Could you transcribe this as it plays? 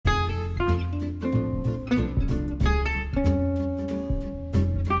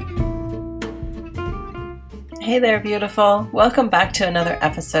Hey there, beautiful. Welcome back to another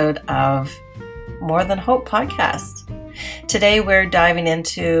episode of More Than Hope podcast. Today we're diving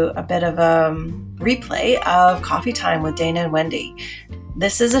into a bit of a replay of Coffee Time with Dana and Wendy.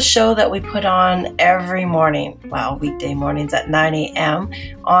 This is a show that we put on every morning, weekday mornings at 9 a.m.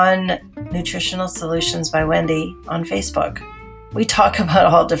 on Nutritional Solutions by Wendy on Facebook. We talk about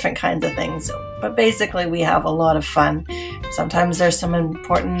all different kinds of things, but basically we have a lot of fun. Sometimes there's some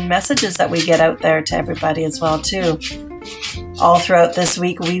important messages that we get out there to everybody as well too. All throughout this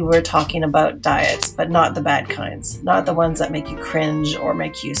week we were talking about diets, but not the bad kinds, not the ones that make you cringe or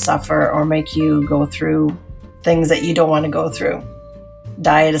make you suffer or make you go through things that you don't want to go through.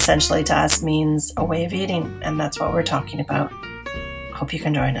 Diet essentially to us means a way of eating, and that's what we're talking about. Hope you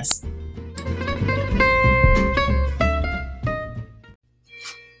can join us.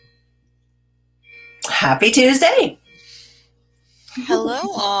 Happy Tuesday. Hello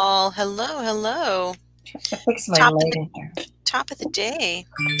all. Hello. I fix my lighting here. Top of the day.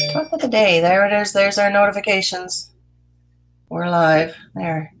 Top of the day. There it is. There's our notifications. We're live.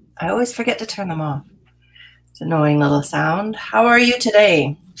 There. I always forget to turn them off. It's an annoying little sound. How are you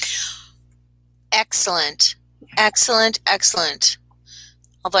today? Excellent.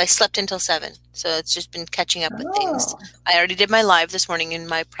 Although I slept until 7, so it's just been catching up with things. I already did my live this morning in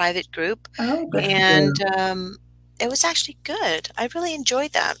my private group, and it was actually good. I really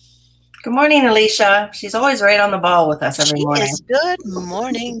enjoyed that. Good morning, Alicia. She's always right on the ball with us every morning. Yes, good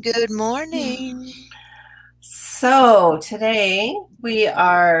morning. So today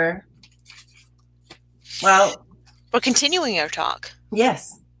we're continuing our talk.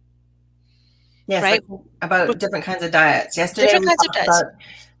 Yes, right? About different kinds of diets. Yesterday we talked about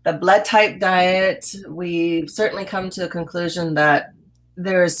the blood type diet. We certainly come to the conclusion that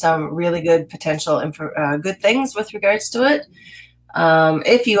there is some really good potential good things with regards to it.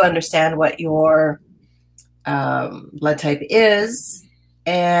 If you understand what your blood type is,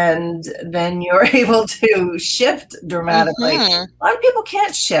 and then you're able to shift dramatically. A lot of people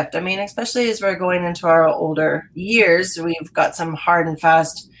can't shift. I mean, especially as we're going into our older years, we've got some hard and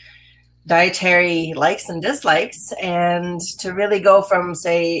fast dietary likes and dislikes, and to really go from,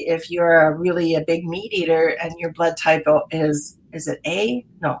 say, if you're really a big meat eater and your blood type is it A?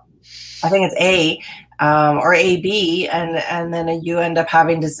 No, I think it's A, or AB, and then you end up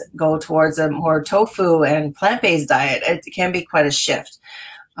having to go towards a more tofu and plant-based diet. It can be quite a shift,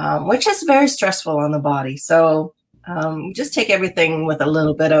 which is very stressful on the body. So just take everything with a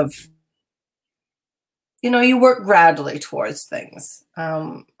little bit of, you work gradually towards things.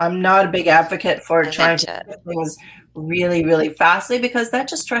 I'm not a big advocate for trying to do things really, really fastly, because that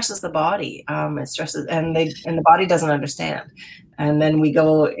just stresses the body. It stresses, and the body doesn't understand. And then we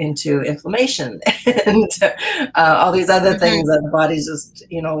go into inflammation and all these other things that the body's just,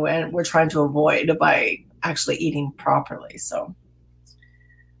 and we're trying to avoid by actually eating properly. So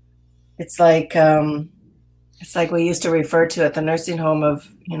it's like we used to refer to at the nursing home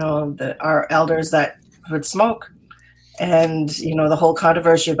of, our elders that would smoke, and the whole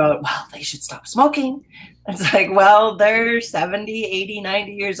controversy about, they should stop smoking. It's like, they're 70, 80,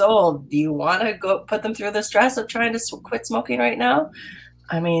 90 years old. Do you want to go put them through the stress of trying to quit smoking right now?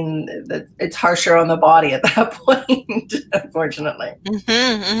 I mean, it's harsher on the body at that point, unfortunately.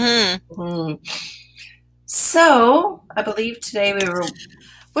 So I believe today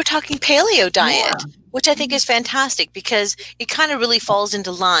we're talking paleo diet, which I think is fantastic, because it kind of really falls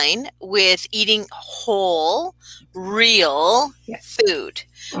into line with eating whole, real food,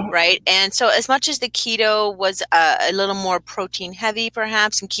 right? And so as much as the keto was a little more protein heavy,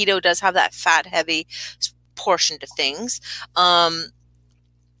 perhaps, and keto does have that fat heavy portion to things, and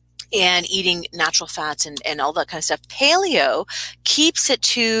eating natural fats and all that kind of stuff, paleo keeps it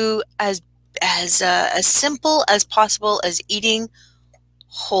to as simple as possible as eating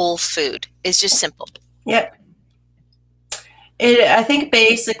whole food. It's just simple. Yeah. I think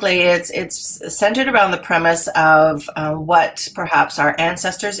basically it's centered around the premise of what perhaps our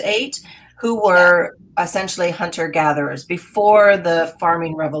ancestors ate, who were essentially hunter-gatherers before the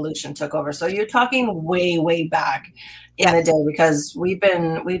farming revolution took over. So you're talking way, way back in the day, because we've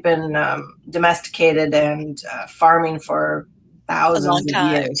been domesticated and farming for thousands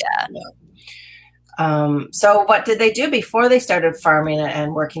of years. So what did they do before they started farming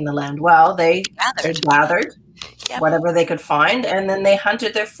and working the land? Well, they gathered whatever they could find, and then they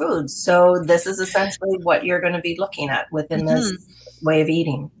hunted their foods. So this is essentially what you're going to be looking at within this way of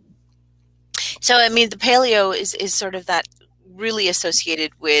eating. So, I mean, the paleo is sort of that really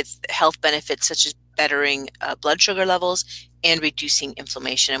associated with health benefits, such as bettering blood sugar levels and reducing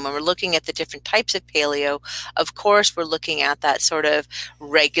inflammation. And when we're looking at the different types of paleo, of course, we're looking at that sort of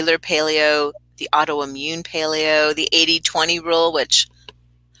regular paleo, the autoimmune paleo, the 80-20 rule, which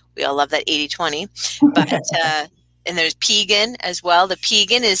we all love that 80-20, but and there's Pegan as well. The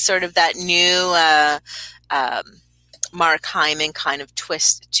Pegan is sort of that new Mark Hyman kind of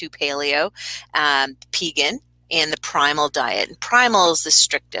twist to paleo. Pegan and the primal diet. And primal is the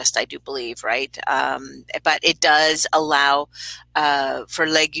strictest, I do believe, right? But it does allow for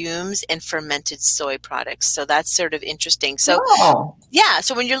legumes and fermented soy products. So that's sort of interesting. So yeah,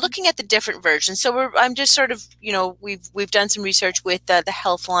 so when you're looking at the different versions, so I'm just sort of, you know, we've done some research with the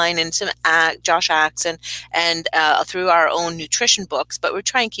Healthline and some Josh Axe and through our own nutrition books, but we're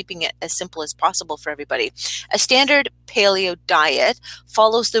trying keeping it as simple as possible for everybody. A standard paleo diet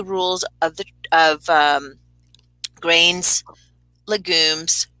follows the rules of grains,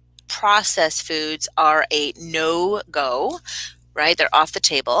 legumes, processed foods are a no-go, right? They're off the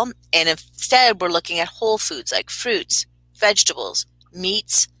table. And instead, we're looking at whole foods like fruits, vegetables,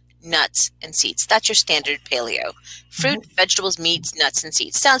 meats, nuts, and seeds. That's your standard paleo. Fruit, vegetables, meats, nuts, and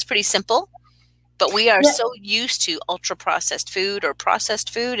seeds. Sounds pretty simple, but we are so used to ultra-processed food or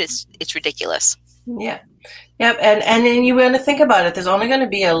processed food, it's ridiculous. Yeah. Yep, and then you want to think about it. There's only going to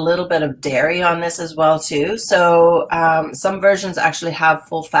be a little bit of dairy on this as well too. So some versions actually have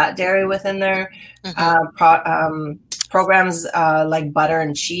full fat dairy within their programs, like butter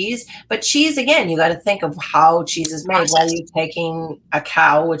and cheese. But cheese, again, you got to think of how cheese is made. While you're taking a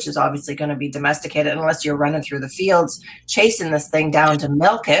cow, which is obviously going to be domesticated, unless you're running through the fields chasing this thing down to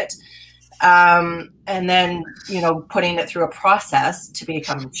milk it. And then, you know, putting it through a process to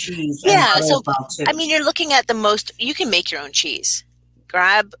become cheese. Yeah. So, well too. I mean, you're looking at you can make your own cheese.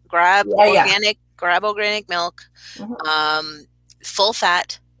 Grab organic milk, full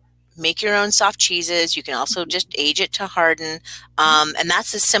fat, make your own soft cheeses. You can also just age it to harden. And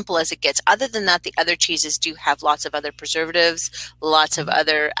that's as simple as it gets. Other than that, the other cheeses do have lots of other preservatives, lots of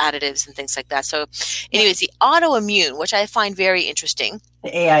other additives and things like that. So anyways, the autoimmune, which I find very interesting. The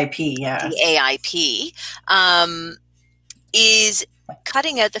AIP, yeah. The AIP is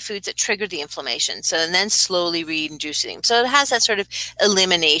cutting out the foods that trigger the inflammation. So, and then slowly reintroducing them. So it has that sort of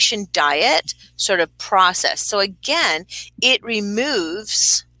elimination diet sort of process. So again, it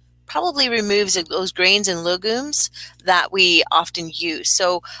probably removes those grains and legumes that we often use.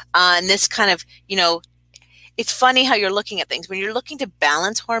 So, and this kind of, you know, it's funny how you're looking at things. When you're looking to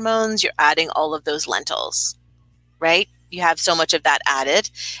balance hormones, you're adding all of those lentils, right? You have so much of that added.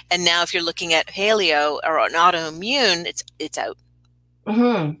 And now if you're looking at paleo or an autoimmune, it's out.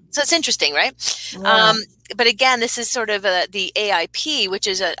 So it's interesting, right? Yeah. But again, this is sort of the AIP, which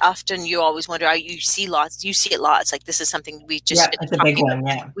is often you always wonder, you see it lots. Like this is something we just it's a big one,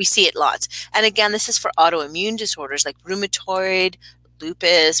 yeah. We see it lots. And again, this is for autoimmune disorders like rheumatoid,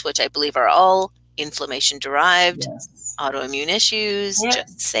 lupus, which I believe are all inflammation derived, autoimmune issues,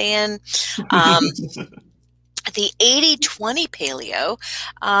 just saying. The 80-20 paleo,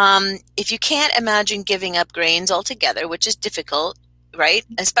 if you can't imagine giving up grains altogether, which is difficult, right?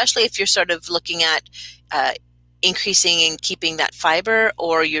 Especially if you're sort of looking at increasing and keeping that fiber,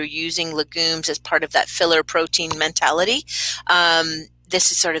 or you're using legumes as part of that filler protein mentality. This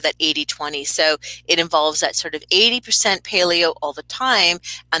is sort of that 80-20. So it involves that sort of 80% paleo all the time,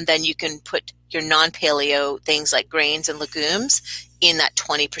 and then you can put your non-paleo things like grains and legumes in that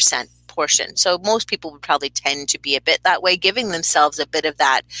 20% portion. So most people would probably tend to be a bit that way, giving themselves a bit of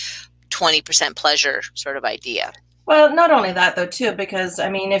that 20% pleasure sort of idea. Well, not only that though too, because I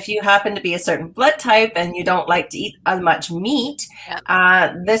mean, if you happen to be a certain blood type and you don't like to eat as much meat,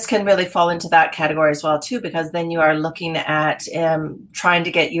 this can really fall into that category as well too, because then you are looking at trying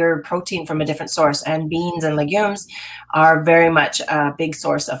to get your protein from a different source, and beans and legumes are very much a big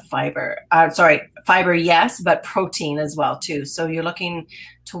source of fiber. Fiber, yes, but protein as well too. So you're looking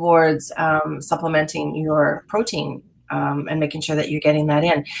towards supplementing your protein and making sure that you're getting that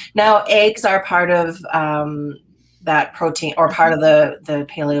in. Now, eggs are part of that protein, or part of the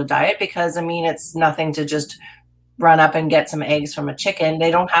paleo diet, because I mean, it's nothing to just run up and get some eggs from a chicken. They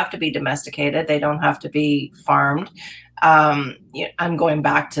don't have to be domesticated. They don't have to be farmed. I'm going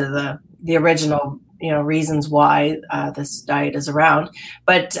back to the original, reasons why this diet is around.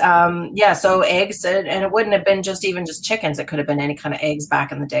 But so eggs, and it wouldn't have been just chickens. It could have been any kind of eggs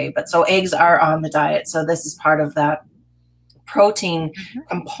back in the day. But so eggs are on the diet. So this is part of that protein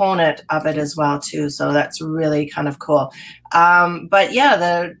component of it as well too. So that's really kind of cool. But yeah,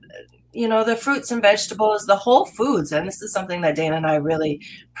 the fruits and vegetables, the whole foods, and this is something that Dana and I really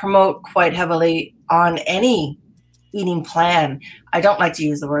promote quite heavily on any eating plan. I don't like to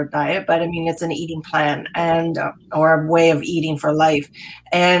use the word diet, but I mean, it's an eating plan and or a way of eating for life.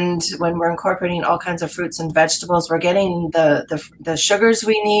 And when we're incorporating all kinds of fruits and vegetables, we're getting the sugars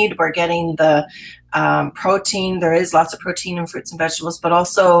we need. We're getting the protein. There is lots of protein in fruits and vegetables, but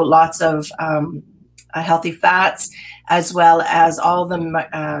also lots of healthy fats, as well as all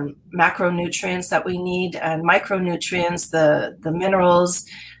the macronutrients that we need, and micronutrients, the minerals.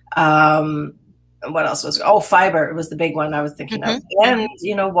 What else was, fiber was the big one I was thinking of. And,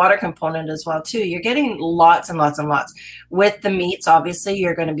 water component as well, too. You're getting lots and lots and lots. With the meats, obviously,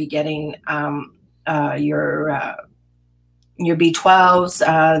 you're going to be getting your B12s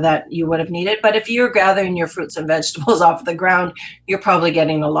that you would have needed. But if you're gathering your fruits and vegetables off the ground, you're probably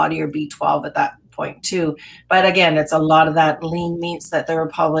getting a lot of your B12 at that point too. But again, it's a lot of that lean meats that they're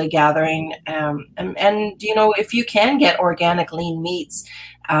probably gathering. And if you can get organic lean meats,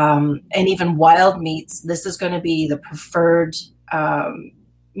 and even wild meats, this is going to be the preferred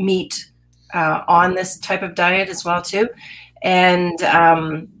meat on this type of diet as well too. And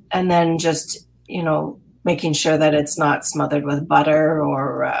then just, making sure that it's not smothered with butter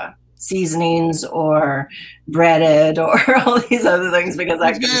or seasonings or breaded or all these other things, because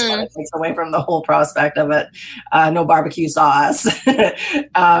that just kind of takes away from the whole prospect of it. No barbecue sauce,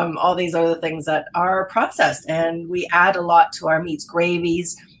 all these other things that are processed. And we add a lot to our meats,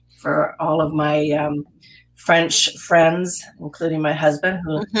 gravies. For all of my French friends, including my husband,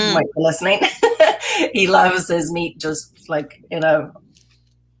 who might be listening, he loves his meat just like in a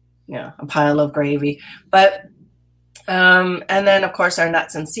pile of gravy. But and then, of course, our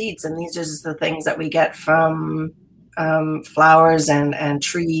nuts and seeds. And these are just the things that we get from flowers and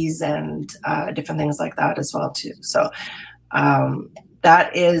trees and different things like that as well, too. So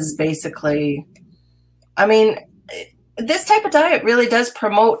that is basically, this type of diet really does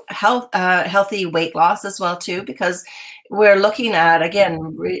promote healthy weight loss as well, too, because we're looking at,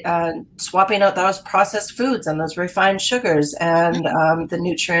 again, swapping out those processed foods and those refined sugars and the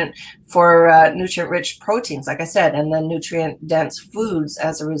nutrient-rich proteins, like I said, and then nutrient-dense foods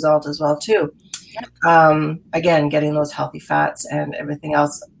as a result as well, too. Again, getting those healthy fats and everything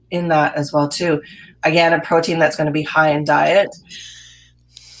else in that as well, too. Again, a protein that's going to be high in diet.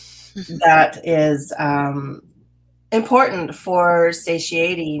 That is important for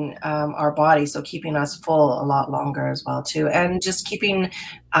satiating our body, so keeping us full a lot longer as well too, and just keeping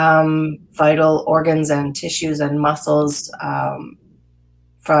vital organs and tissues and muscles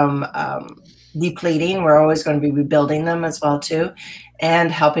from depleting. We're always going to be rebuilding them as well too,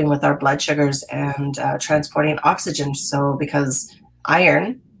 and helping with our blood sugars and transporting oxygen. So because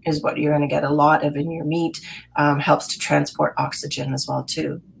iron is what you're going to get a lot of in your meat, helps to transport oxygen as well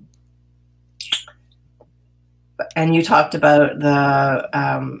too. And you talked about the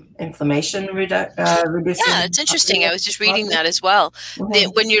inflammation reducing. Yeah, it's interesting. I was just reading that as well.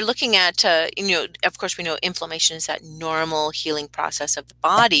 When you're looking at, of course, we know inflammation is that normal healing process of the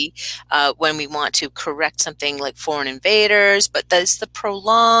body when we want to correct something like foreign invaders, but that's the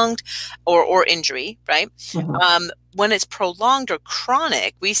prolonged or injury, right? When it's prolonged or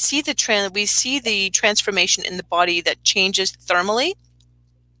chronic, we see the transformation in the body that changes thermally.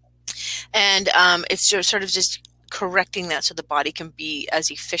 And it's sort of just correcting that so the body can be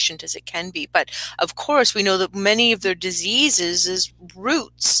as efficient as it can be. But of course, we know that many of their diseases is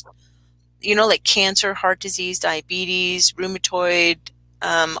roots, like cancer, heart disease, diabetes, rheumatoid,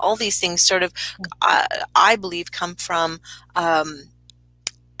 all these things sort of, I believe, come from an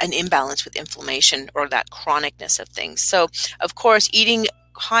imbalance with inflammation or that chronicness of things. So, of course, eating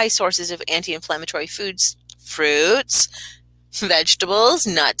high sources of anti-inflammatory foods, fruits, vegetables,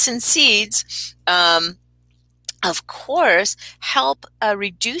 nuts, and seeds, of course, help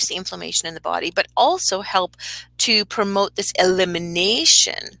reduce the inflammation in the body, but also help to promote this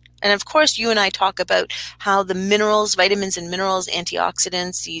elimination. And of course, you and I talk about how the minerals, vitamins and minerals,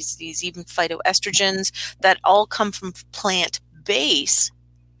 antioxidants, these even phytoestrogens that all come from plant base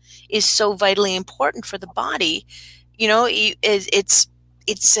is so vitally important for the body.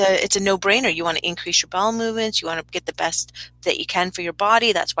 It's a no-brainer. You want to increase your bowel movements. You want to get the best that you can for your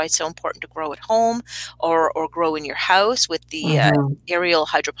body. That's why it's so important to grow at home or grow in your house with the aerial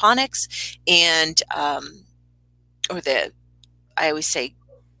hydroponics and I always say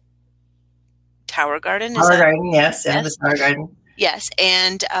tower garden. Tower garden, yes, and the tower garden. Yes,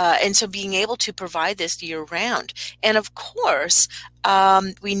 and so being able to provide this year round, and of course,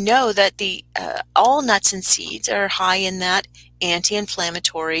 we know that the all nuts and seeds are high in that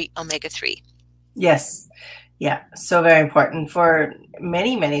anti-inflammatory omega-3. Yes, yeah, so very important for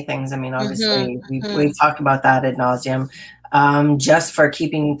many, many things. I mean, obviously, we've talked about that ad nauseum, just for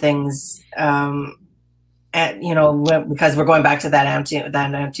keeping things and because we're going back to that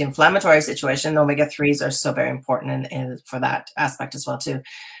anti-inflammatory situation, omega-3s are so very important for that aspect as well too.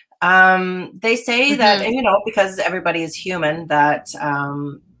 They say that, because everybody is human, that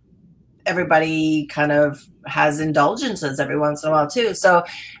everybody kind of has indulgences every once in a while too. So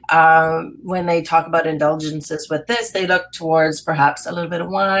when they talk about indulgences with this, they look towards perhaps a little bit of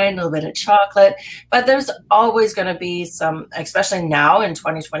wine, a little bit of chocolate, but there's always going to be some, especially now in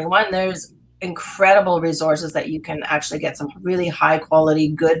 2021, there's incredible resources that you can actually get some really high quality,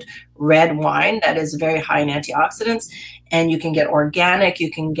 good red wine that is very high in antioxidants, and you can get organic,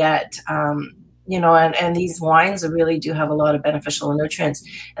 you can get, and these wines really do have a lot of beneficial nutrients.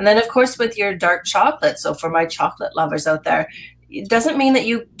 And then, of course, with your dark chocolate. So for my chocolate lovers out there, it doesn't mean that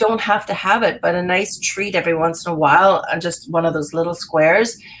you don't have to have it, but a nice treat every once in a while, just one of those little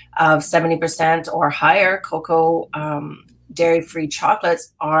squares of 70% or higher cocoa dairy-free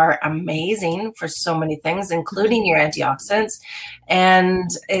chocolates are amazing for so many things, including your antioxidants. And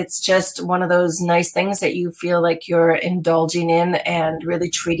it's just one of those nice things that you feel like you're indulging in and really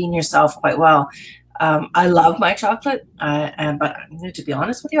treating yourself quite well. I love my chocolate, but to be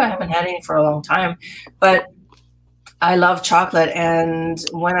honest with you, I haven't had any for a long time. But I love chocolate, and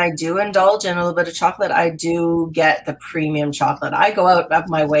when I do indulge in a little bit of chocolate, I do get the premium chocolate. I go out of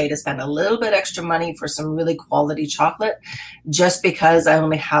my way to spend a little bit extra money for some really quality chocolate, just because I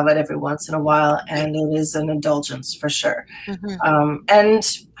only have it every once in a while, and it is an indulgence for sure.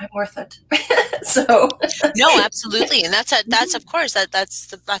 And I'm worth it. So no, absolutely, and that's of course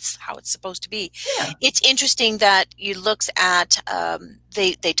that's how it's supposed to be. Yeah. It's interesting that you look at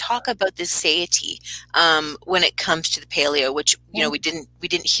they talk about this satiety when it comes to the paleo, which we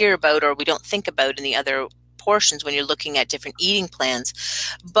didn't hear about, or we don't think about in the other portions when you're looking at different eating plans.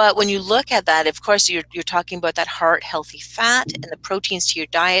 But when you look at that, of course, you're talking about that heart healthy fat and the proteins to your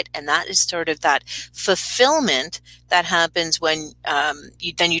diet, and that is sort of that fulfillment that happens when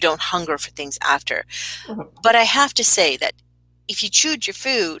you don't hunger for things after. But I have to say that if you chewed your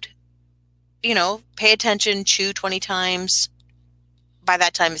food, pay attention, chew 20 times. By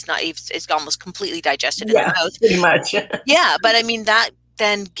that time, it's almost completely digested in the mouth. Pretty much. Yeah, but I mean that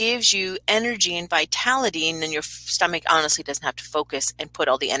then gives you energy and vitality, and then your stomach honestly doesn't have to focus and put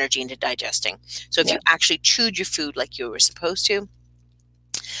all the energy into digesting. So if you actually chewed your food like you were supposed to,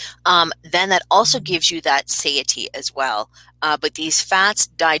 then that also gives you that satiety as well. But these fats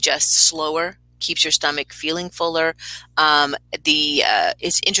digest slower, keeps your stomach feeling fuller.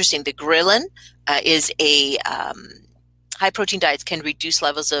 It's interesting. The ghrelin is a high protein diets can reduce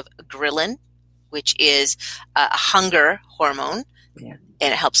levels of ghrelin, which is a hunger hormone. Yeah.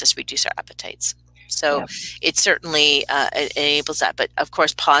 And it helps us reduce our appetites. So it certainly it enables that. But of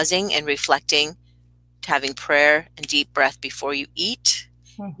course, pausing and reflecting, having prayer and deep breath before you eat,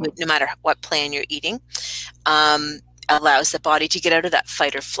 no matter what plan you're eating, allows the body to get out of that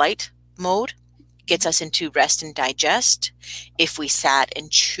fight or flight mode, gets us into rest and digest. If we sat and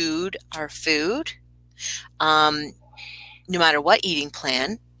chewed our food, no matter what eating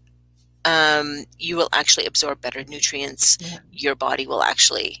plan, you will actually absorb better nutrients. Yeah. Your body will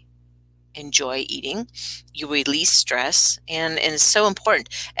actually enjoy eating. You release stress, and it's so important.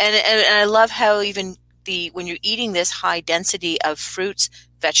 And I love how even when you're eating this high density of fruits,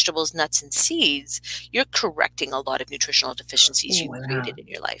 vegetables, nuts, and seeds, you're correcting a lot of nutritional deficiencies you've created in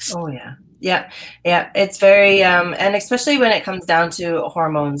your life. Oh yeah. Yeah. It's very, and especially when it comes down to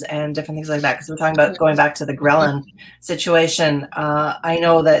hormones and different things like that, because we're talking about going back to the ghrelin situation. I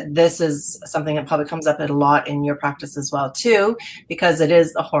know that this is something that probably comes up a lot in your practice as well too, because it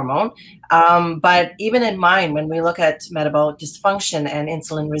is a hormone. But even in mine, when we look at metabolic dysfunction and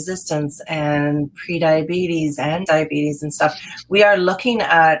insulin resistance and prediabetes and diabetes and stuff, we are looking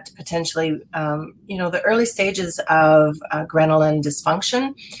at potentially, the early stages of ghrelin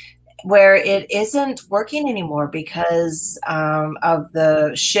dysfunction, where it isn't working anymore because of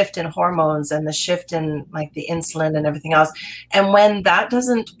the shift in hormones and the shift in like the insulin and everything else. And when that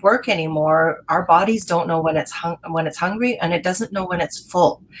doesn't work anymore, our bodies don't know when it's hungry, and it doesn't know when it's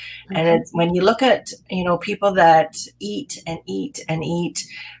full. And it's when you look at people that eat and eat and eat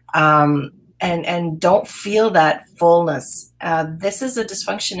and don't feel that fullness. This is a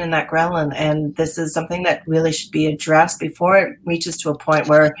dysfunction in that ghrelin, and this is something that really should be addressed before it reaches to a point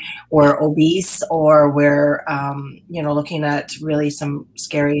where we're obese or we're, looking at really some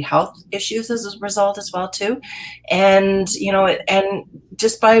scary health issues as a result as well too. And, and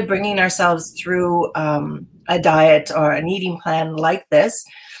just by bringing ourselves through a diet or an eating plan like this,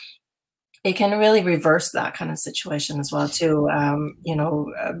 It can really reverse that kind of situation as well too.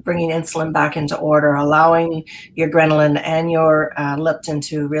 Bringing insulin back into order, allowing your ghrelin and your leptin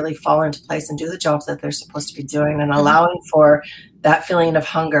to really fall into place and do the jobs that they're supposed to be doing, and allowing for that feeling of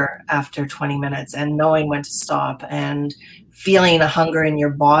hunger after 20 minutes and knowing when to stop, and feeling a hunger in your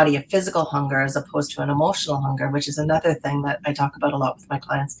body, a physical hunger, as opposed to an emotional hunger, which is another thing that I talk about a lot with my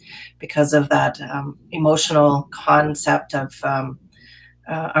clients because of that emotional concept of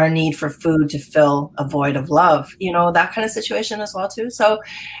our need for food to fill a void of love, that kind of situation as well too. So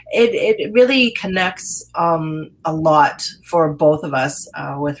it really connects a lot for both of us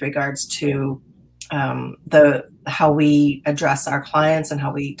with regards to how we address our clients and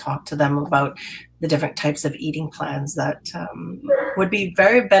how we talk to them about the different types of eating plans that would be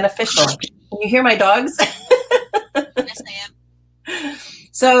very beneficial. Can you hear my dogs? Yes, I am.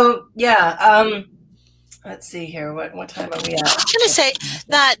 So yeah. Let's see here. What time are we at? I was going to say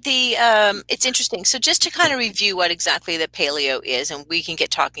that it's interesting. So just to kind of review what exactly the paleo is, and we can get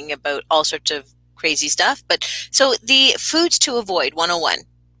talking about all sorts of crazy stuff. But so the foods to avoid 101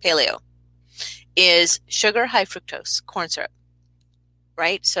 paleo is sugar, high fructose, corn syrup,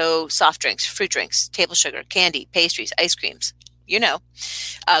 right? So soft drinks, fruit drinks, table sugar, candy, pastries, ice creams,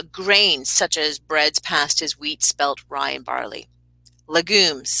 grains such as breads, pastas, wheat, spelt, rye, and barley,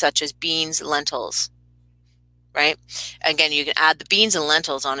 legumes such as beans, lentils. Right? Again, you can add the beans and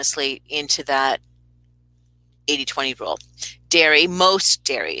lentils, honestly, into that 80-20 rule. Dairy, most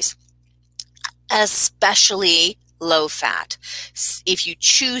dairies, especially low fat. If you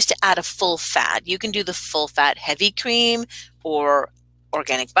choose to add a full fat, you can do the full fat heavy cream or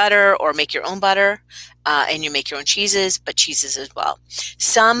organic butter, or make your own butter, and you make your own cheeses, but cheeses as well.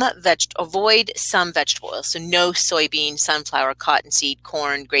 Avoid some vegetable oils. So no soybean, sunflower, cottonseed,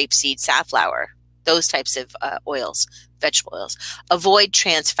 corn, grapeseed, safflower. Those types of oils, vegetable oils. Avoid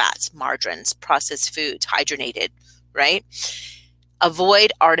trans fats, margarines, processed foods, hydrogenated, right?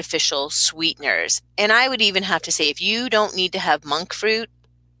 Avoid artificial sweeteners. And I would even have to say, if you don't need to have monk fruit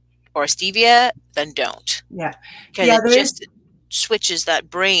or stevia, then don't. Yeah. Because it just switches that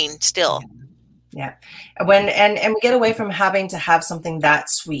brain still. Yeah. And we get away from having to have something that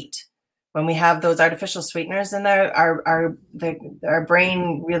sweet. When we have those artificial sweeteners in there, our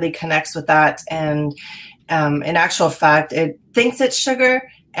brain really connects with that. And in actual fact, it thinks it's sugar,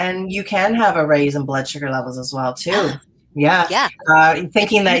 and you can have a raise in blood sugar levels as well too. Yeah.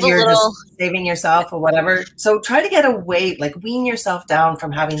 Thinking that you're just saving yourself or whatever. So try to get away, wean yourself down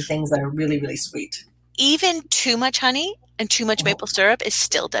from having things that are really, really sweet. Even too much honey and too much maple syrup is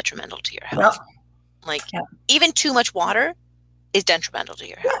still detrimental to your health. Even too much water is detrimental to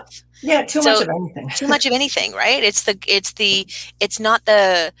your health. Yeah, too much of anything. Too much of anything, right? It's the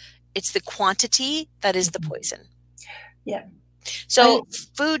quantity that is the poison. Yeah. So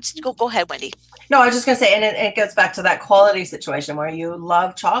foods, go ahead, Wendy. No, I was just going to say, and it goes back to that quality situation where you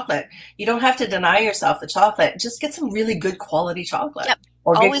love chocolate. You don't have to deny yourself the chocolate. Just get some really good quality chocolate. Yep.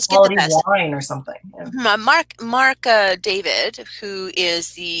 Or always get quality wine or something. Yeah. Mark David, who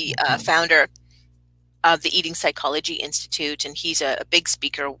is the founder of the Eating Psychology Institute, and he's a big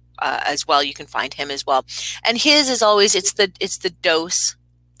speaker as well. You can find him as well. And his is always, it's the dose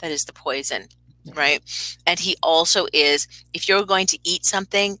that is the poison, right? And he also is, if you're going to eat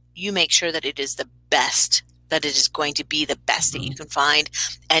something, you make sure that it is the best, that it is going to be the best that you can find,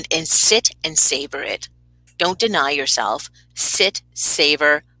 and sit and savor it. Don't deny yourself. Sit,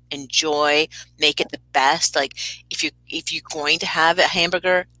 savor, enjoy, make it the best. If you're going to have a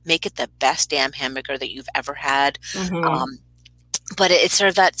hamburger, make it the best damn hamburger that you've ever had. But it's sort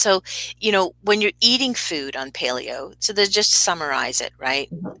of that. So, when you're eating food on paleo, so to just summarize it, right?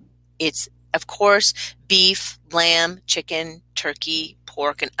 It's, of course, beef, lamb, chicken, turkey,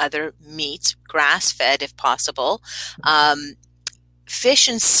 pork, and other meats, grass-fed if possible. Fish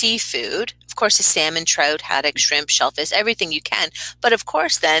and seafood, of course, the salmon, trout, haddock, shrimp, shellfish, everything you can. But of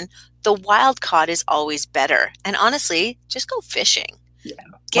course, then the wild caught is always better. And honestly, just go fishing.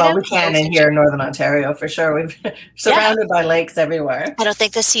 Yeah. We can in here in Northern Ontario for sure. We're surrounded by lakes everywhere. I don't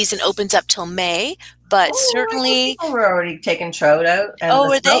think the season opens up till May, but certainly we're already taking trout out. And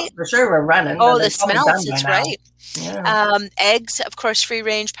were they? For sure, we're running. Oh, the smelts! It's right. Yeah. Eggs, of course, free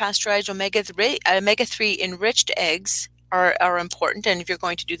range, pasteurized, omega-3 enriched eggs are important, and if you're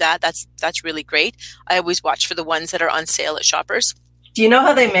going to do that, that's really great. I always watch for the ones that are on sale at Shoppers. Do you know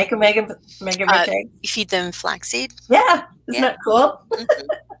how they make omega rich eggs? You feed them flaxseed. Yeah, isn't that cool?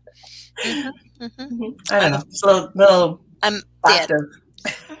 I don't know. It's a little active.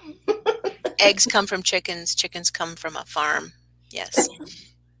 Eggs come from chickens. Chickens come from a farm. Yes.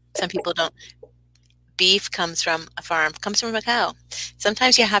 Some people don't. beef comes from a farm, comes from a cow.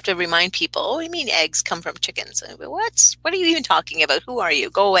 Sometimes you have to remind people, oh, you mean eggs come from chickens? What? What are you even talking about? Who are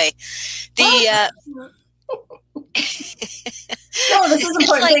you? Go away. No, this is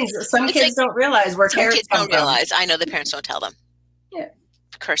important things. Some kids don't realize where carrots come from. Realize. I know the parents don't tell them. Yeah.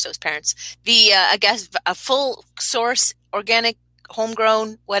 Curse those parents. I guess a full source, organic,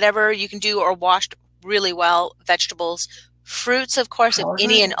 homegrown, whatever you can do, or washed really well, vegetables, fruits, of course, of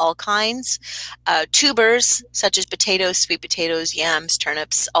any and all kinds, tubers such as potatoes, sweet potatoes, yams,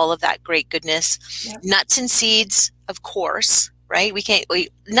 turnips, all of that great goodness, nuts and seeds, of course, right?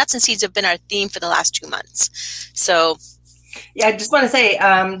 Nuts and seeds have been our theme for the last 2 months. So yeah, I just want to say,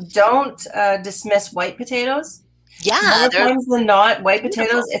 don't dismiss white potatoes. Yeah. More times than not, white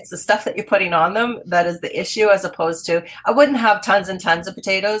potatoes, it's the stuff that you're putting on them that is the issue, as opposed to, I wouldn't have tons and tons of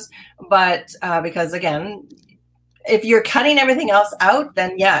potatoes, but because again, if you're cutting everything else out,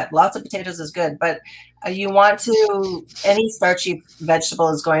 then yeah, lots of potatoes is good. But you want to, any starchy vegetable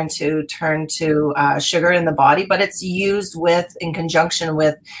is going to turn to sugar in the body, but it's used in conjunction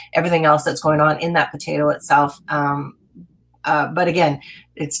with everything else that's going on in that potato itself. But again,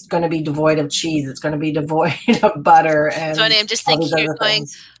 it's going to be devoid of cheese. It's going to be devoid of butter. And so I'm just thinking, you're going,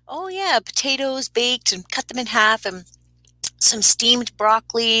 oh yeah, potatoes baked and cut them in half, and some steamed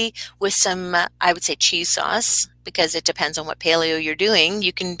broccoli with some, I would say, cheese sauce, because it depends on what paleo you're doing.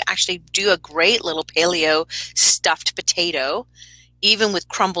 You can actually do a great little paleo stuffed potato, even with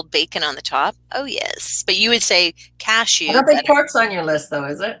crumbled bacon on the top. Oh yes, but you would say cashew. I don't think pork's on your list, though,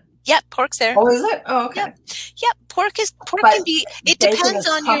 is it? Yep, pork's there. Oh, is it? Oh, okay. Yep, pork can be. It depends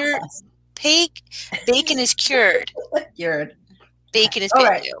on your bacon is cured. Cured. Bacon is paleo. All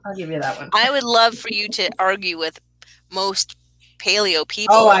right, I'll give you that one. I would love for you to argue with most paleo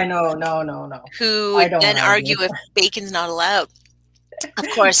people. Oh, I know. No. Who would then argue if bacon's not allowed. Of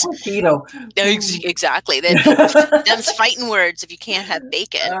course. Keto. Exactly. Them's fighting words if you can't have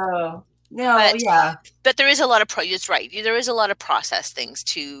bacon. Oh. No, but there is a lot of it's right. There is a lot of processed things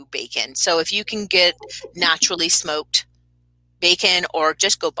to bacon. So if you can get naturally smoked bacon, or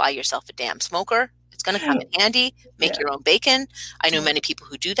just go buy yourself a damn smoker, it's going to come in handy. Make your own bacon. I know many people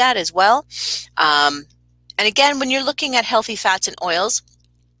who do that as well. And again, when you're looking at healthy fats and oils,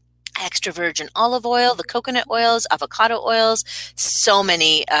 extra virgin olive oil, the coconut oils, avocado oils, so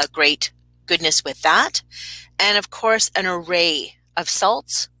many great goodness with that. And of course, an array of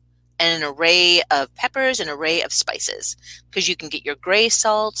salts, and an array of peppers, an array of spices, because you can get your gray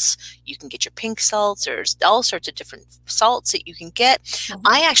salts, you can get your pink salts, there's all sorts of different salts that you can get.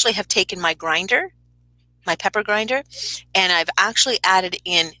 I actually have taken my grinder, my pepper grinder, and I've actually added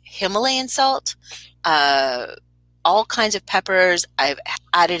in Himalayan salt, all kinds of peppers. I've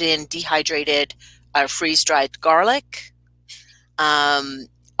added in dehydrated, freeze-dried garlic,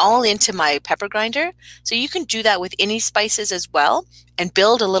 all into my pepper grinder. So you can do that with any spices as well, and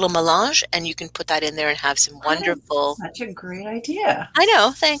build a little melange, and you can put that in there and have some wonderful. Such a great idea. I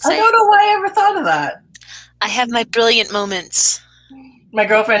know. Thanks. I don't know why I ever thought of that. I have my brilliant moments. My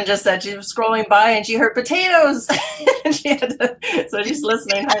girlfriend just said she was scrolling by and she heard potatoes. And so she's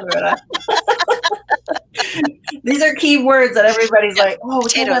listening. Hi, Loretta. These are key words that everybody's like, oh,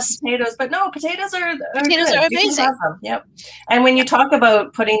 potatoes. But no, potatoes are amazing. Yep. And when you talk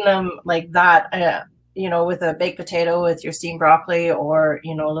about putting them like that, with a baked potato, with your steamed broccoli, or, a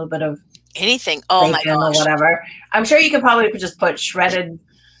little bit of anything, oh my gosh, or whatever, I'm sure you could probably just put shredded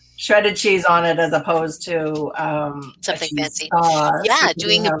cheese on it, as opposed to something fancy.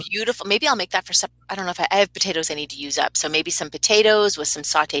 Doing a beautiful, maybe I'll make that for some, I don't know if I have potatoes I need to use up. So maybe some potatoes with some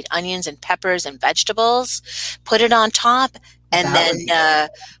sauteed onions and peppers and vegetables, put it on top, and then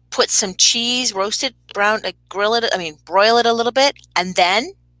put some cheese, roasted brown, broil it a little bit. And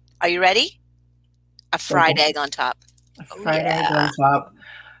then, are you ready? A fried egg on top. Egg on top.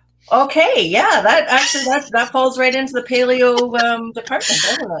 Okay, yeah, that falls right into the paleo department,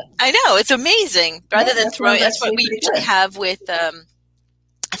 doesn't it? I know, it's amazing. Rather than throwing, that's what we usually have with.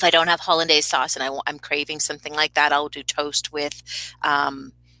 If I don't have hollandaise sauce and I'm craving something like that, I'll do toast with.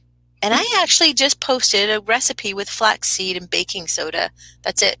 And I actually just posted a recipe with flaxseed and baking soda.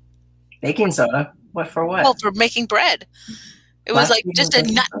 That's it. Baking soda? What for? What? Well, for making bread. It was like just a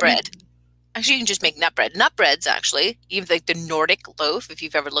nut bread. Actually, you can just make nut bread. Nut breads, actually, even like the Nordic loaf, if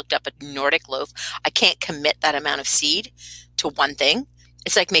you've ever looked up a Nordic loaf, I can't commit that amount of seed to one thing.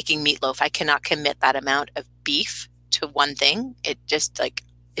 It's like making meatloaf. I cannot commit that amount of beef to one thing. It just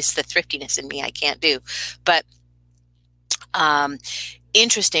it's the thriftiness in me I can't do. But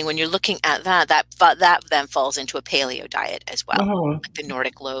interesting, when you're looking at that then falls into a paleo diet as well, like the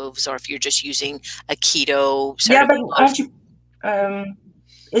Nordic loaves, or if you're just using a keto. But aren't you?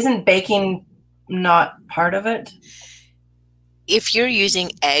 Isn't baking not part of it? If you're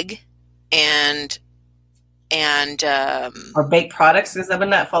using egg and or baked products, because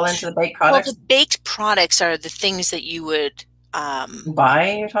wouldn't that fall into the baked products? Well, the baked products are the things that you would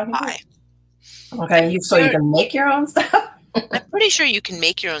buy. You're talking about? Okay, so you can make your own stuff. I'm pretty sure you can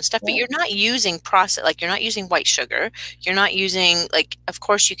make your own stuff, but you're not using you're not using white sugar. You're not using, of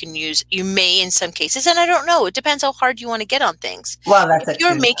course you may in some cases, and I don't know. It depends how hard you want to get on things. Well, that's if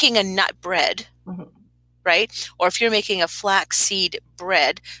you're making a nut bread, right? Or if you're making a flaxseed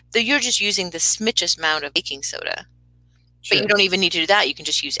bread, then you're just using the smidgest amount of baking soda. But you don't even need to do that. You can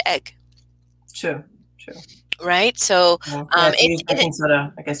just use egg. True. Right? So if you use baking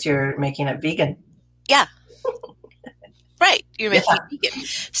soda, I guess you're making it vegan. Yeah. Right. You're making it vegan.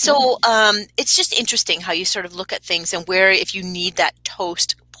 So it's just interesting how you sort of look at things, and where if you need that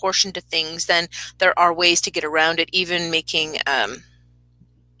toast portion to things, then there are ways to get around it, even making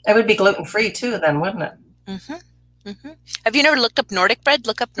it would be gluten-free too then, wouldn't it? Have you never looked up Nordic bread?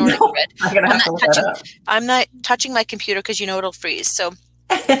 Look up Nordic bread. I'm not touching my computer because it'll freeze. So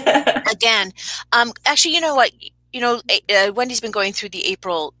again, actually, you know what? Wendy's been going through the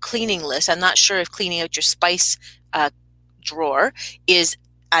April cleaning list. I'm not sure if cleaning out your spice drawer is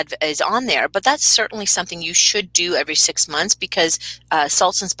on there, but that's certainly something you should do every 6 months, because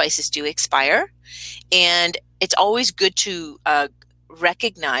salts and spices do expire, and it's always good to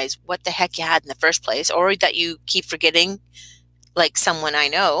recognize what the heck you had in the first place, or that you keep forgetting. Like someone I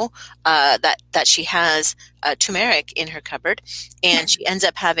know that she has turmeric in her cupboard, and she ends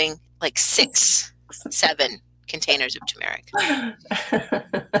up having 6, 7 containers of turmeric.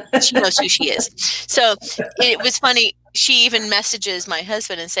 She knows who she is. So it was funny. She even messages my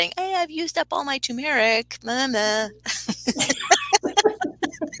husband and saying, "Hey, I've used up all my turmeric."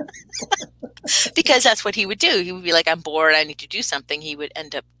 Because that's what he would do. He would be like, "I'm bored. I need to do something." He would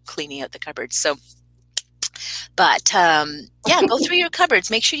end up cleaning out the cupboard. So, but yeah, go through your cupboards.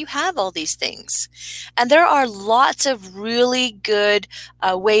 Make sure you have all these things. And there are lots of really good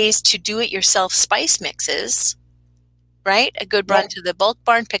ways to do it yourself spice mixes. Right? A good run to the bulk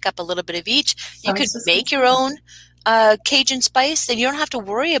barn, pick up a little bit of each. You could make your own Cajun spice, and you don't have to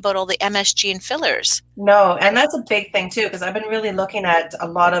worry about all the MSG and fillers. No, and that's a big thing too, because I've been really looking at a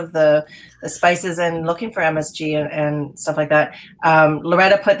lot of the spices and looking for MSG and stuff like that.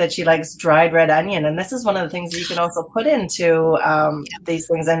 Loretta put that she likes dried red onion, and this is one of the things that you can also put into these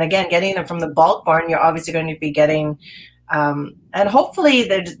things. And again, getting them from the bulk barn, you're obviously going to be getting and hopefully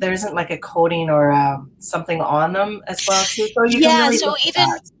there isn't a coating or something on them as well too. So you can really so even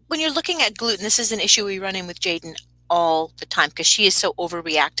when you're looking at gluten, this is an issue we run in with Jaden all the time, because she is so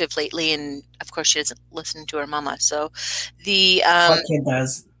overreactive lately, and of course she doesn't listen to her mama. So what kid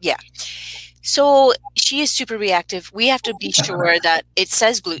does? Yeah. So she is super reactive. We have to be sure that it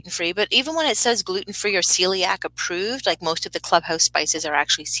says gluten-free, but even when it says gluten-free or celiac approved, like most of the Clubhouse spices are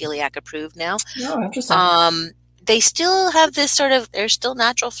actually celiac approved now. Oh, interesting. They still have this there's still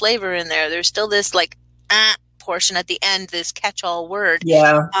natural flavor in there. There's still this portion at the end, this catch-all word.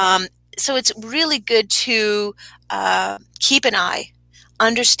 Yeah. So it's really good to keep an eye,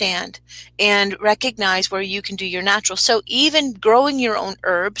 understand, and recognize where you can do your natural. So even growing your own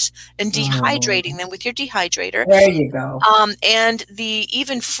herbs and dehydrating them with your dehydrator. There you go. And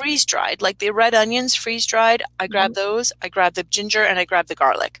even freeze-dried, like the red onions freeze-dried, I grab those. I grab the ginger, and I grab the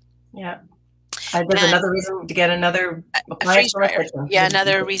garlic. Yeah. There's another reason to get another appliance. Yeah,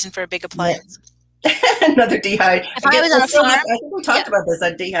 another reason for a big appliance. Another dehydrator. If I was on a farm, I think we talked about this,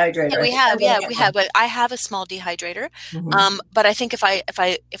 a dehydrator. Yeah, we have. But I have a small dehydrator. But I think if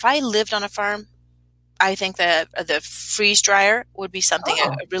I lived on a farm, I think the freeze dryer would be something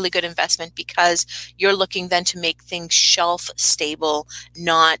a really good investment, because you're looking then to make things shelf stable,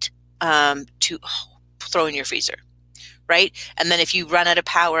 not to throw in your freezer. Right? And then if you run out of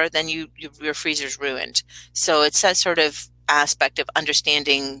power, then your freezer's ruined. So it's that sort of aspect of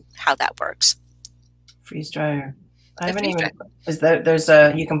understanding how that works. Freeze dryer. I haven't even. Is there's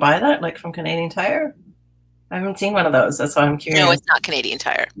a you can buy that from Canadian Tire? I haven't seen one of those. That's why I'm curious. No, it's not Canadian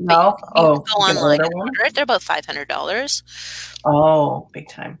Tire. No. You can go online and order it. They're about $500. Oh, big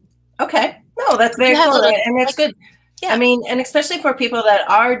time. Okay. No, that's very cool, and it's good. Yeah. I mean, and especially for people that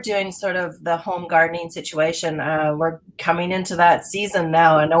are doing sort of the home gardening situation, we're coming into that season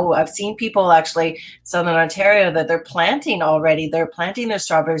now. I know I've seen people actually, Southern Ontario, that they're planting already. They're planting their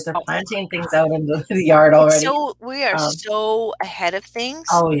strawberries. They're planting things out in the yard already. So we are so ahead of things.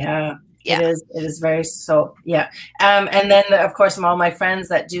 Oh, yeah. Yeah. It is very so, yeah. And then, of course, all my friends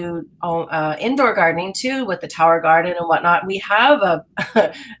that do indoor gardening too, with the tower garden and whatnot, we have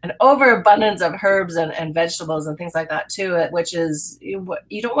an overabundance of herbs and vegetables and things like that too, which is,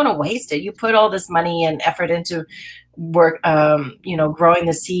 you don't want to waste it. You put all this money and effort into work, growing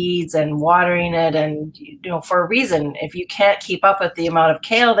the seeds and watering it, and for a reason. If you can't keep up with the amount of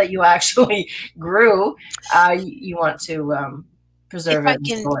kale that you actually grew, you want to preserve it. If I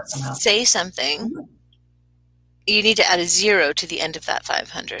can say something, you need to add a 0 to the end of that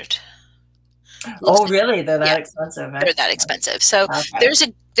 500. Oh, really? They're that expensive? They're that expensive. So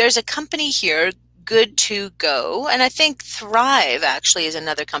there's a company here, Good to Go, and I think Thrive actually is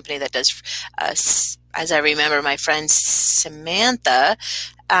another company that does. As I remember, my friend Samantha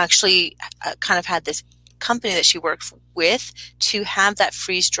actually kind of had this company that she worked with to have that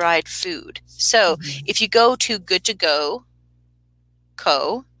freeze-dried food. So if you go to goodtogoco.ca,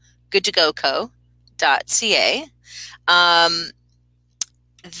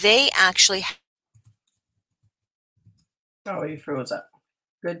 they actually you froze up.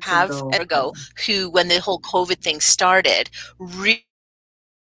 Good to go who, when the whole COVID thing started, really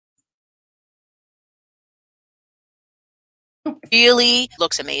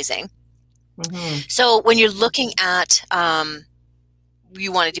looks amazing. So when you're looking at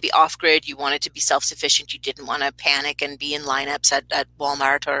you wanted to be off grid, you wanted to be self-sufficient, you didn't want to panic and be in lineups at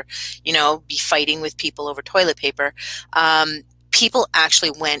Walmart, or be fighting with people over toilet paper, people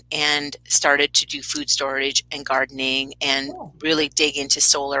actually went and started to do food storage and gardening and really dig into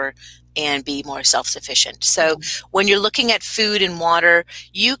solar and be more self-sufficient. So when you're looking at food and water,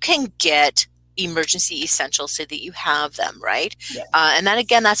 you can get emergency essentials so that you have them, right? And then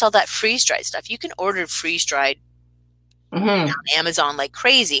again, that's all that freeze-dried stuff. You can order freeze-dried on Amazon like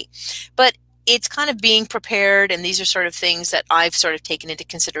crazy, but it's kind of being prepared, and these are sort of things that I've sort of taken into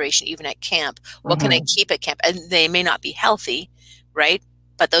consideration even at camp. What can I keep at camp? And they may not be healthy, right?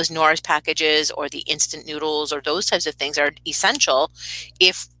 But those Norris packages or the instant noodles or those types of things are essential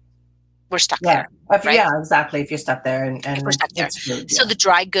if we're stuck there. Right? Yeah, exactly. If you're stuck there and if we're stuck there. So the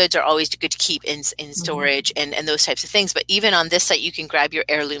dry goods are always good to keep in storage and those types of things. But even on this site, you can grab your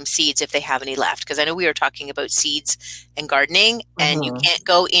heirloom seeds if they have any left. Because I know we were talking about seeds and gardening, and you can't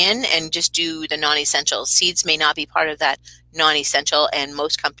go in and just do the non-essential. Seeds may not be part of that non-essential, and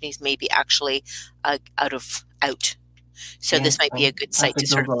most companies may be actually out. So this might be a good site to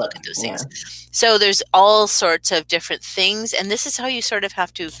sort of look at those things. So there's all sorts of different things, and this is how you sort of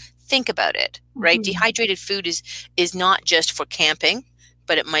have to think about it, right? Dehydrated food is not just for camping,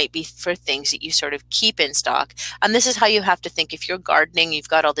 but it might be for things that you sort of keep in stock. And this is how you have to think. If you're gardening, you've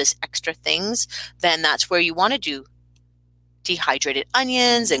got all this extra things, then that's where you want to do dehydrated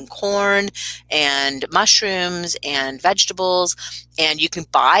onions and corn and mushrooms and vegetables. And you can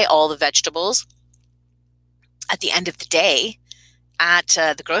buy all the vegetables at the end of the day at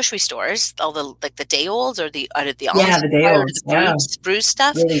the grocery stores, all the day olds or the bruised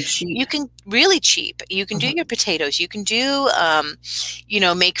stuff. Really cheap. You can You can do your potatoes. You can do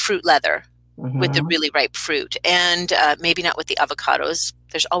make fruit leather with the really ripe fruit, and maybe not with the avocados.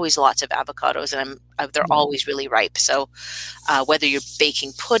 There's always lots of avocados, and they're always really ripe. So whether you're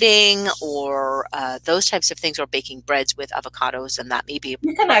baking pudding or those types of things, or baking breads with avocados, and that may be.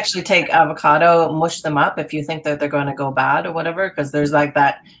 You can actually take avocado, mush them up if you think that they're going to go bad or whatever, because there's like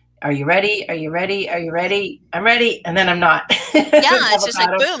that. Are you ready? Are you ready? Are you ready? I'm ready, and then I'm not. It's just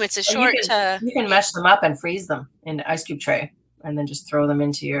like boom. It's a short. You can mash them up and freeze them in an ice cube tray, and then just throw them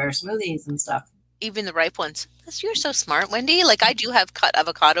into your smoothies and stuff. Even the ripe ones. You're so smart, Wendy. Like, I do have cut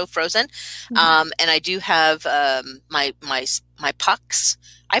avocado frozen, and I do have my pucks.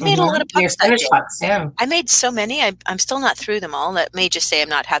 I made a lot of pucks that day. Pucks, yeah. I made so many. I'm still not through them all. That may just say I'm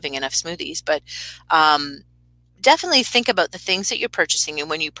not having enough smoothies, but definitely think about the things that you're purchasing and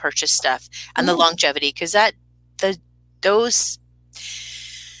when you purchase stuff, and the longevity, because those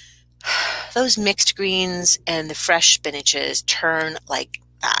mixed greens and the fresh spinaches turn like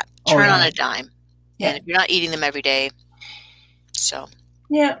that. Turn on a dime. And if you're not eating them every day. So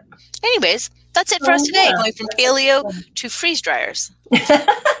anyways, that's it for us today. Going from paleo to freeze dryers.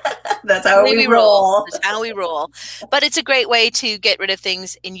 That's how we roll. That's how we roll. But it's a great way to get rid of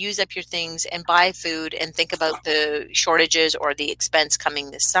things and use up your things and buy food and think about the shortages or the expense coming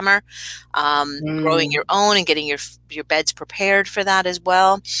this summer. Growing your own and getting your beds prepared for that as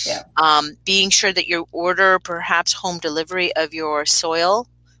well. Being sure that you order perhaps home delivery of your soil,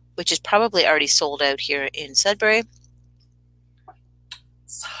 which is probably already sold out here in Sudbury.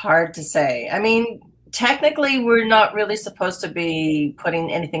 It's hard to say. I mean, technically, we're not really supposed to be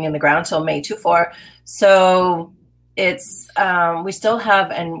putting anything in the ground till May 24. So it's we still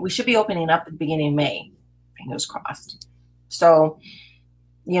have, and we should be opening up at the beginning of May, fingers crossed. So,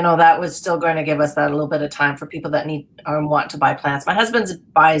 you know, that was still going to give us that a little bit of time for people that need or want to buy plants. My husband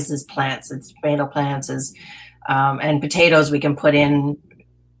buys his plants. It's tomato plants and potatoes we can put in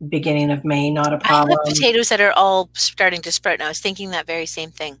beginning of May, not a problem. I have potatoes that are all starting to sprout now. I was thinking that very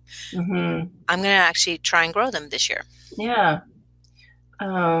same thing. Mm-hmm. I'm going to actually try and grow them this year. Yeah.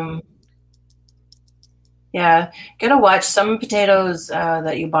 Yeah, gotta watch. Some potatoes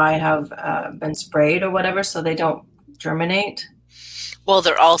that you buy have been sprayed or whatever, so they don't germinate. Well,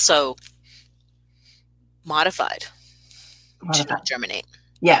 they're also modified. To not germinate.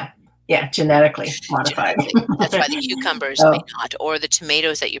 Yeah, genetically modified. That's why the cucumbers may not, or the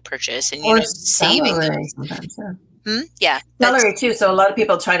tomatoes that you purchase, and saving them. Sometimes, yeah. Celery too. So a lot of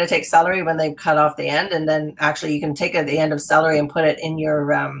people try to take celery when they cut off the end, and then actually you can take the end of celery and put it in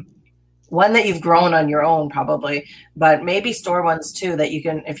your one that you've grown on your own, probably, but maybe store ones too that you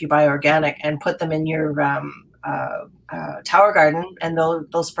can, if you buy organic, and put them in your tower garden, and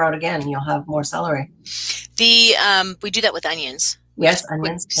they'll sprout again, and you'll have more celery. We do that with onions. Yes,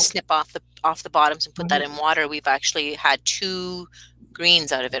 onions. Snip off the bottoms and put that in water. We've actually had 2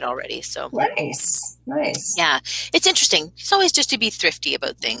 greens out of it already. So nice. Yeah, it's interesting. It's always just to be thrifty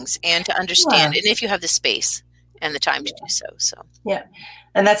about things and to understand, and if you have the space and the time to do so. Yeah.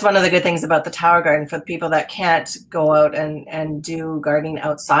 And that's one of the good things about the tower garden for the people that can't go out and do gardening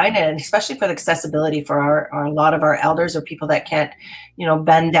outside, and especially for the accessibility for a lot of our elders or people that can't,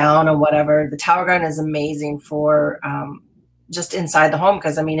 bend down or whatever. The tower garden is amazing for just inside the home,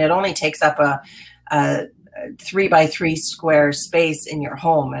 because I mean, it only takes up a 3x3 square space in your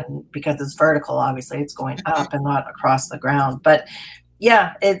home, and because it's vertical, obviously it's going up and not across the ground. But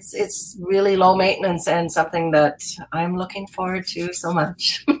yeah, it's really low maintenance and something that I'm looking forward to so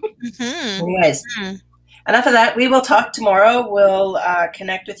much. Anyways, enough of that. We will talk tomorrow. We'll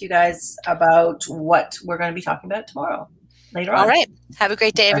connect with you guys about what we're going to be talking about tomorrow later on. All right. Have a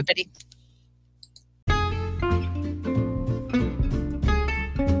great day, everybody.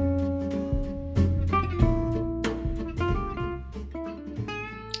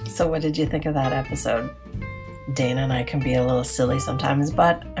 So what did you think of that episode? Dana and I can be a little silly sometimes,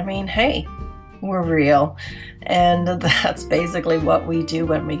 but I mean, hey, we're real. And that's basically what we do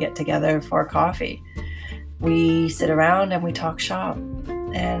when we get together for coffee. We sit around and we talk shop.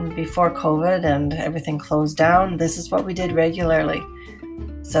 And before COVID and everything closed down, this is what we did regularly.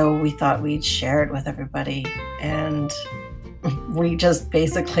 So we thought we'd share it with everybody. And we just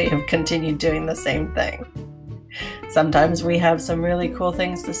basically have continued doing the same thing. Sometimes we have some really cool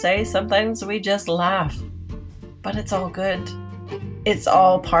things to say. Sometimes we just laugh. But it's all good. It's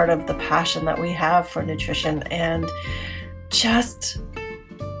all part of the passion that we have for nutrition and just,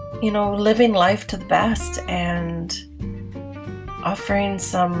 living life to the best and offering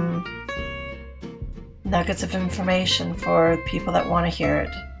some nuggets of information for people that want to hear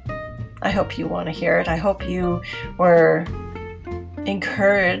it. I hope you want to hear it. I hope you were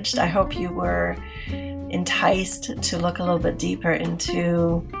encouraged. I hope you were enticed to look a little bit deeper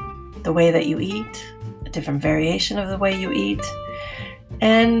into the way that you eat, a different variation of the way you eat,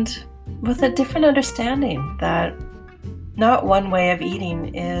 and with a different understanding that not one way of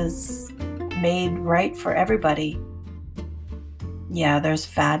eating is made right for everybody. Yeah, there's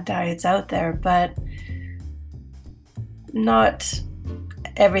fad diets out there, but not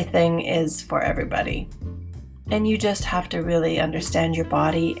everything is for everybody. And you just have to really understand your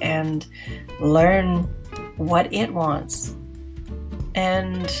body and learn what it wants.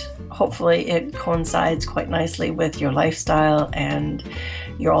 And hopefully it coincides quite nicely with your lifestyle and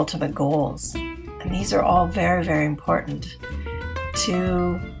your ultimate goals. And these are all very, very important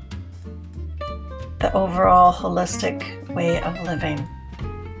to the overall holistic way of living.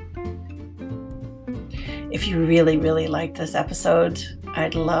 If you really, really like this episode,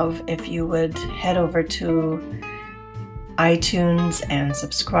 I'd love if you would head over to iTunes and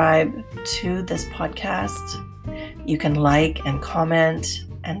subscribe to this podcast. You can like and comment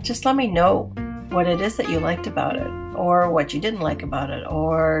and just let me know what it is that you liked about it, or what you didn't like about it,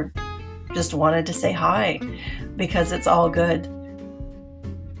 or just wanted to say hi, because it's all good.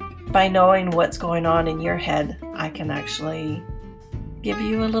 By knowing what's going on in your head, I can actually give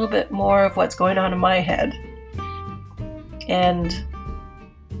you a little bit more of what's going on in my head. And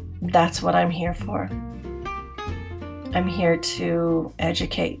that's what I'm here for. I'm here to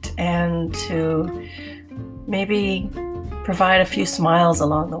educate and to maybe provide a few smiles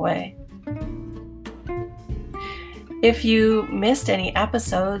along the way. If you missed any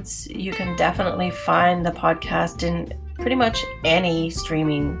episodes, you can definitely find the podcast in pretty much any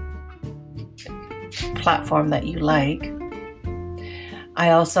streaming platform that you like.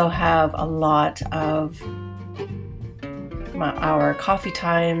 I also have a lot of our coffee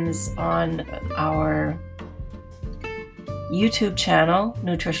times on our YouTube channel,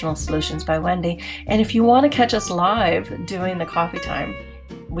 Nutritional Solutions by Wendy. And if you want to catch us live doing the coffee time,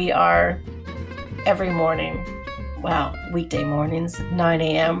 we are every morning, well, weekday mornings, 9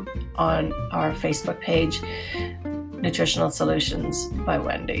 a.m. on our Facebook page, Nutritional Solutions by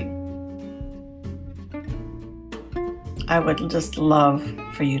Wendy. I would just love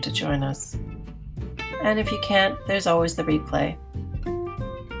for you to join us. And if you can't, there's always the replay.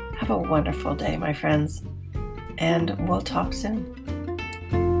 Have a wonderful day, my friends, and we'll talk soon.